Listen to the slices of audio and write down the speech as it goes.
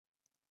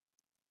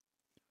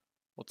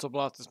What's up,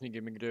 lads? It's me,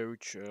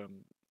 GamIngDoge.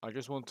 I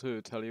just want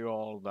to tell you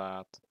all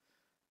that,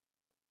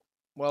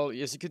 well,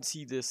 as you can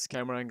see, this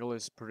camera angle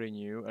is pretty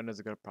new, and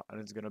it's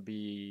gonna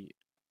be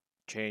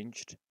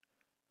changed.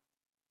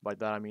 By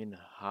that I mean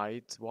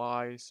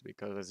height-wise,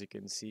 because as you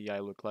can see, I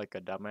look like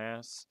a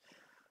dumbass.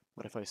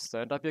 But if I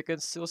stand up, you can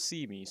still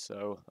see me,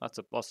 so that's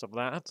a plus of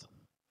that.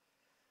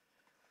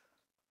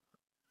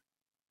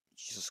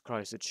 Jesus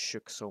Christ, it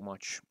shook so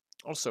much.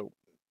 Also,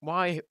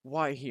 why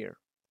here?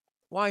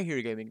 Why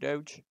here,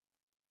 GamIngDoge?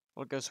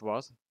 Well, guess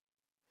what?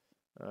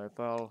 If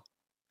I'll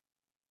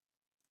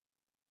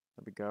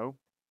There we go.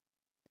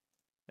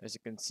 As you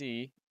can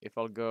see, if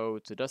I'll go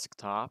to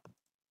desktop,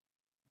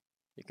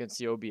 you can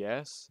see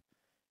OBS.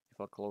 If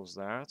I close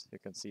that, you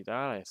can see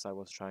that, as I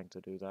was trying to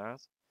do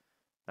that.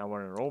 Now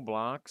we're in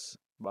Roblox,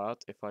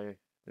 but if I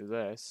do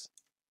this,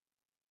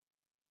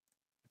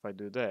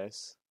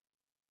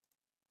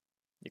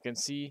 you can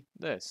see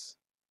this.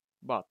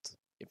 But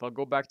if I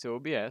go back to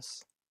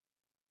OBS,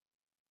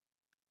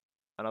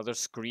 another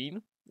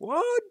screen,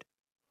 what?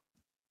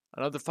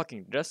 Another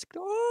fucking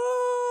desktop?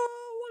 Oh,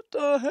 what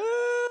the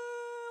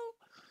hell?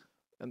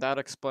 And that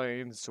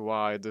explains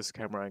why this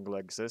camera angle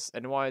exists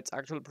and why it's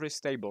actually pretty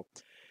stable.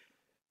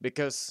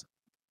 Because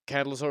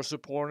candles are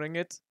supporting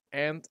it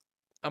and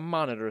a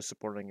monitor is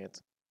supporting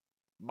it.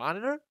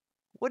 Monitor?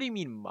 What do you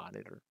mean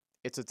monitor?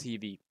 It's a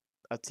TV.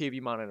 A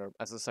TV monitor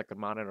as a second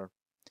monitor.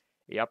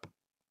 Yep.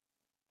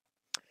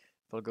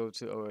 If I'll go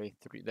to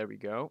OA3, there we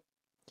go.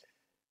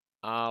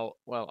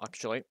 Well,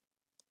 actually,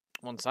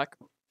 one sec.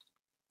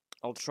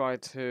 I'll try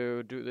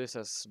to do this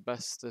as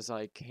best as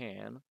I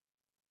can.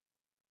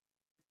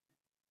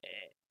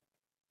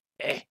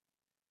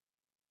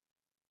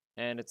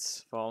 And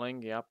it's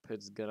falling, yep,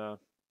 it's gonna,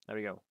 there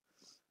we go.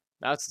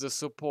 That's the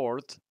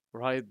support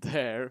right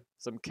there,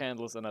 some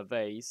candles and a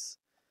vase.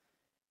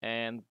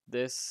 And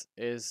this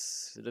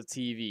is the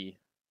TV.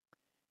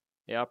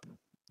 Yep,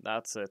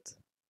 that's it.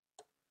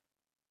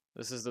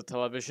 This is the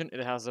television.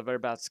 It has a very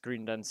bad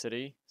screen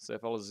density. So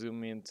if I'll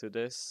zoom into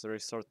this,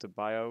 restart to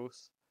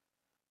BIOS.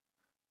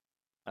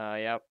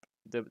 Yep,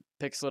 the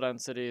pixel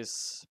density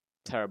is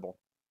terrible.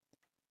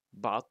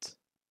 But,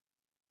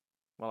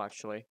 well,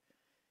 actually,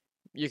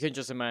 you can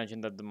just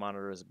imagine that the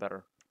monitor is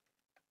better.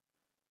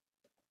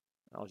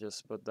 I'll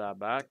just put that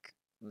back.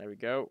 There we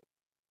go.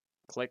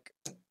 Click.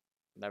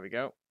 There we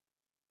go.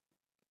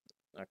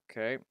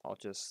 Okay, I'll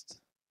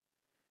just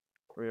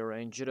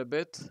rearrange it a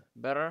bit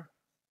better.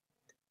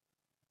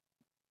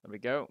 There we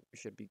go.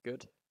 Should be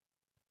good.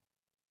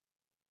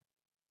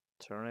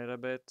 Turn it a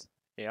bit.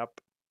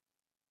 Yep.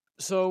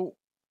 So,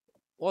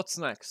 what's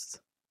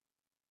next?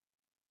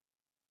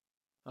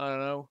 I don't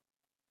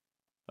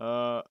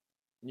know.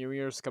 New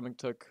Year's coming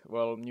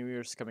New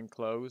Year's coming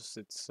close.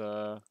 It's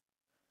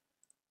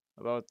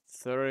about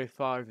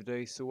 35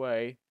 days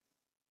away.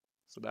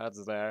 So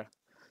that's there.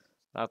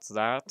 That's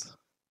that.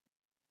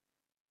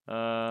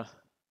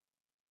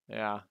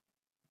 Yeah.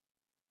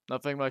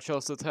 Nothing much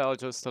else to tell,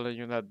 just telling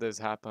you that this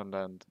happened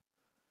and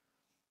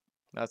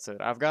that's it.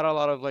 I've got a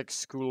lot of like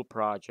school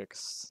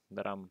projects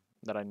that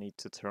I need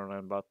to turn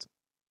in, but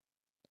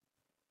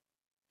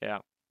yeah.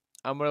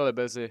 I'm really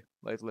busy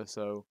lately,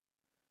 so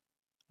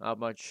not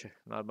much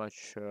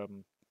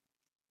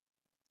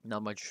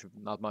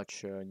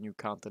new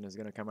content is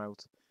gonna come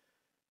out.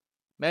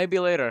 Maybe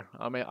later.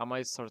 I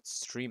might start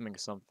streaming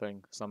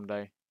something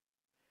someday.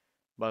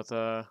 But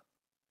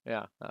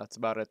yeah, that's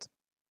about it.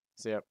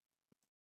 See ya.